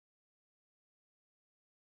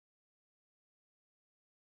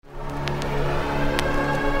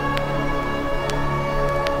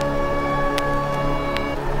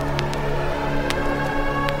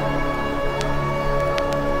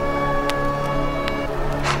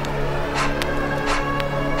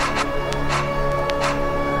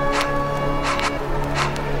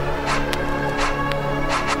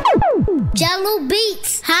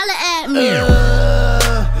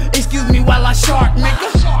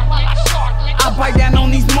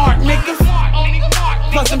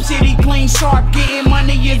Plus I'm city clean, sharp. Getting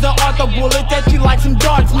money is an art. The bullet that you like some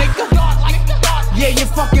darts, nigga. Yeah, you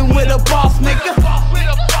fucking with a boss, nigga.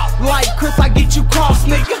 Like Chris, I get you crossed,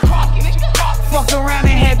 nigga. Fuck around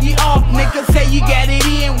and have you off, nigga. Say you got it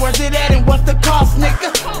in, where's it at and what's the cost, nigga?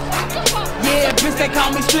 Yeah, bitch, they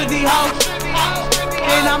call me Strizzle, ho.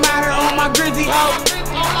 And I'm out here on my grizzy, ho.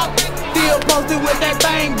 Still posted with that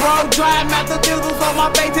thing, bro. Driving out the Thizz, so my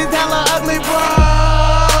face is hella ugly, bro.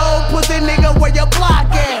 Pussy nigga, where your block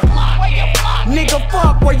at? Nigga,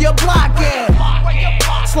 fuck, where your block at?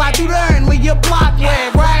 Slide through there and leave your block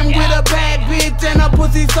wet. Riding with a bad bitch and her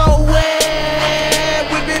pussy so wet.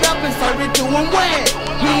 Whip it up and serve it to him wet.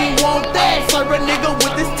 He ain't want that, serve a nigga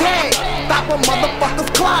with his tag. Stop a motherfucker's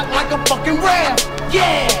clock like a fucking rap.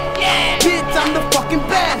 Yeah, bitch, I'm the fucking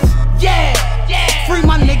best. Yeah, free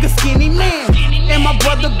my nigga Skinny Man. And my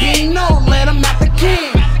brother Bean, no, let him at the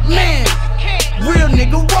king. Man, real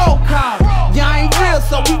nigga roll call. Y'all ain't real,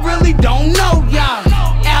 so we really don't know y'all.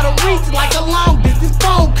 Out of reach like a long distance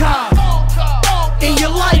phone call. In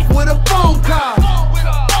your life with a phone call.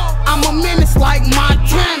 I'm a menace like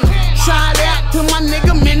Montana. Shout out to my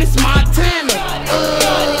nigga Menace Montana.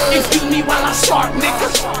 Excuse me while I shark, nigga.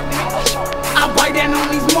 I bite down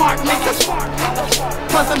on these mark, niggas.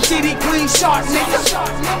 Plus I'm city clean, sharp, nigga.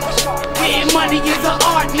 Getting money is an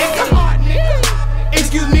art, nigga.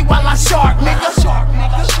 Excuse me while I shark, nigga.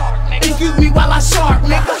 Excuse me while I shark,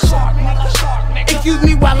 nigga. Excuse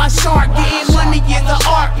me while I shark. Getting money is an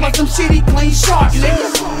art. Plus I'm city clean, sharp,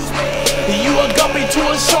 nigga. You a guppy to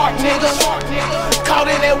a shark, nigga. Caught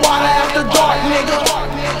in that water after dark, nigga.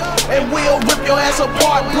 And we'll rip your ass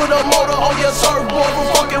apart. Put a motor on your surfboard for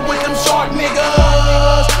fucking with them shark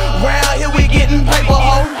niggas. Round here we getting paper,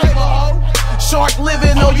 ho. Shark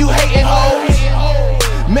living, oh you hating hoes.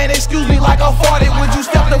 Man, excuse me like I farted. Would you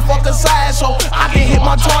step the fuck aside so I can hit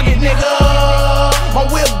my target, nigga? My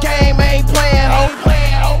whip game ain't playing, ho.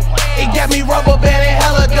 It got me rubber banding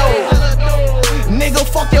hella dope. Nigga,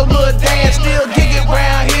 fuck your little dance. Still gigging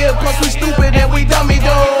round here. Plus we stupid and we dummy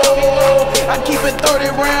dope. I keep it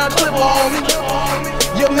 30 round clipper on me.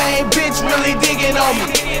 Your main bitch really digging on me.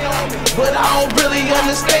 But I don't really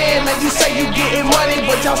understand. Man, you say you getting money,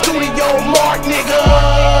 but y'all studio mark, nigga.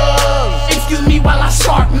 Excuse me while I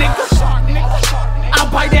shark, nigga. I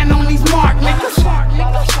bite down on these mark, niggas.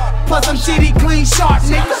 Plus I'm city clean, sharp,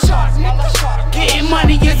 nigga. Getting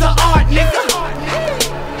money is an art, nigga.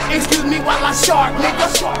 Excuse me while I shark, nigga.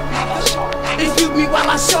 Excuse me while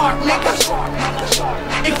I shark, nigga.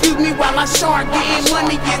 Excuse me while I shark. Getting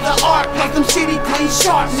money is an art. Plus I'm city clean,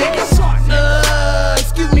 sharp, nigga.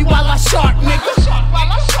 Excuse me while I shark,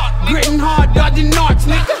 nigga. Gritting hard, dodging narcs,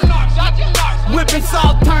 nigga. Whipping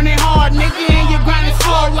salt, turning hard, nigga. And you're grinding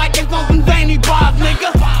slow like it's on some zany bars,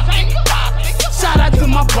 nigga. Shout out to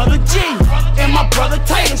my brother G and my brother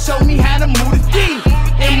Taylor. Showed me how to move the D.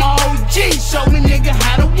 And my OG showed me nigga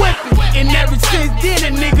how to whip it. And ever since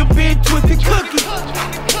then a nigga been twisting cookies.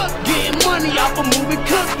 Getting money off of moving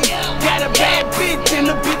cookies. Got a bad bitch and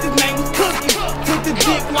the bitch's name was Cookie. Took the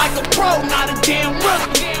dick like a pro, not a damn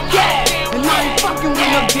rookie. Yeah, and I ain't fucking with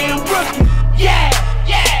no damn rookie. Yeah,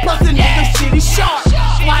 plus a nigga shitty sharp.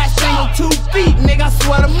 Flash ain't on 2 feet, nigga, I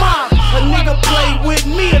swear to mom. A nigga play with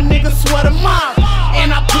me, a nigga swear to mom.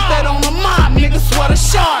 And I put that on the mob, nigga swear to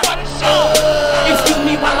shark. Excuse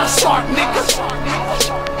me while I shark, nigga.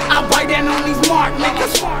 I bite down on these mark,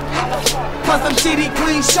 niggas. Plus I'm city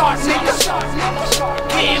clean, sharp, nigga.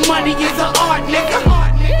 Getting money is an art, nigga.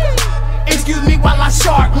 Excuse me while I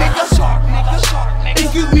shark, nigga.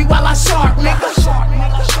 Excuse me while I shark, nigga.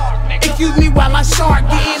 Excuse me while I shark.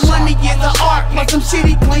 Getting money is an art. Plus I'm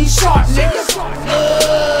city clean, sharp, nigga.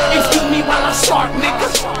 Excuse me while I shark, nigga.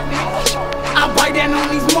 I bite down on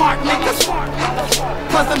these mark, niggas.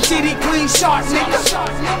 Plus I'm city clean, sharp, nigga.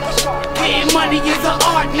 Getting money is an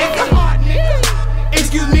art, nigga.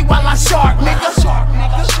 Excuse me while I shark, nigga.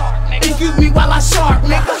 Excuse me while I shark,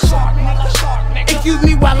 nigga. Excuse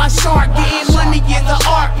me while I shark. Getting money is an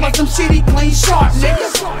art. Plus I'm city clean, sharp, nigga.